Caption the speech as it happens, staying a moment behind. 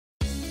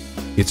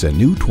It's a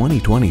new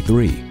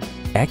 2023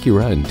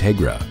 Acura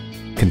Integra.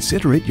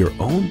 Consider it your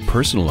own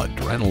personal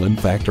adrenaline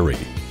factory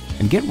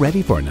and get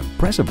ready for an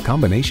impressive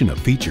combination of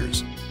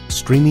features: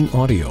 streaming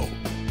audio,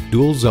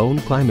 dual zone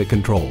climate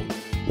control,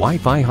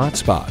 Wi-Fi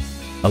hotspot,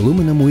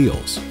 aluminum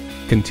wheels,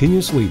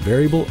 continuously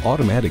variable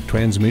automatic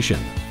transmission,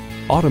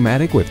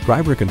 automatic with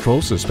driver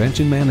control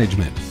suspension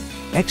management,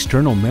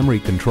 external memory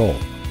control,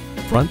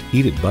 front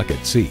heated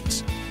bucket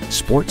seats,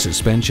 sport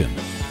suspension,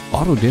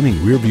 auto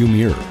dimming rear view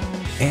mirror,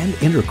 and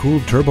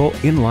intercooled turbo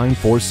inline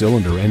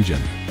 4-cylinder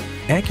engine.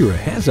 Acura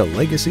has a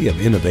legacy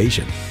of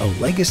innovation, a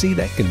legacy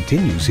that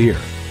continues here.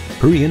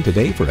 Hurry in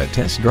today for a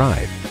test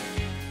drive.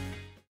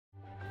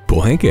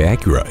 Pohanka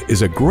Acura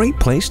is a great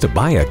place to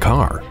buy a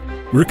car.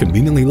 We're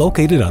conveniently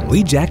located on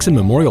Lee Jackson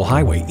Memorial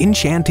Highway in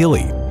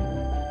Chantilly.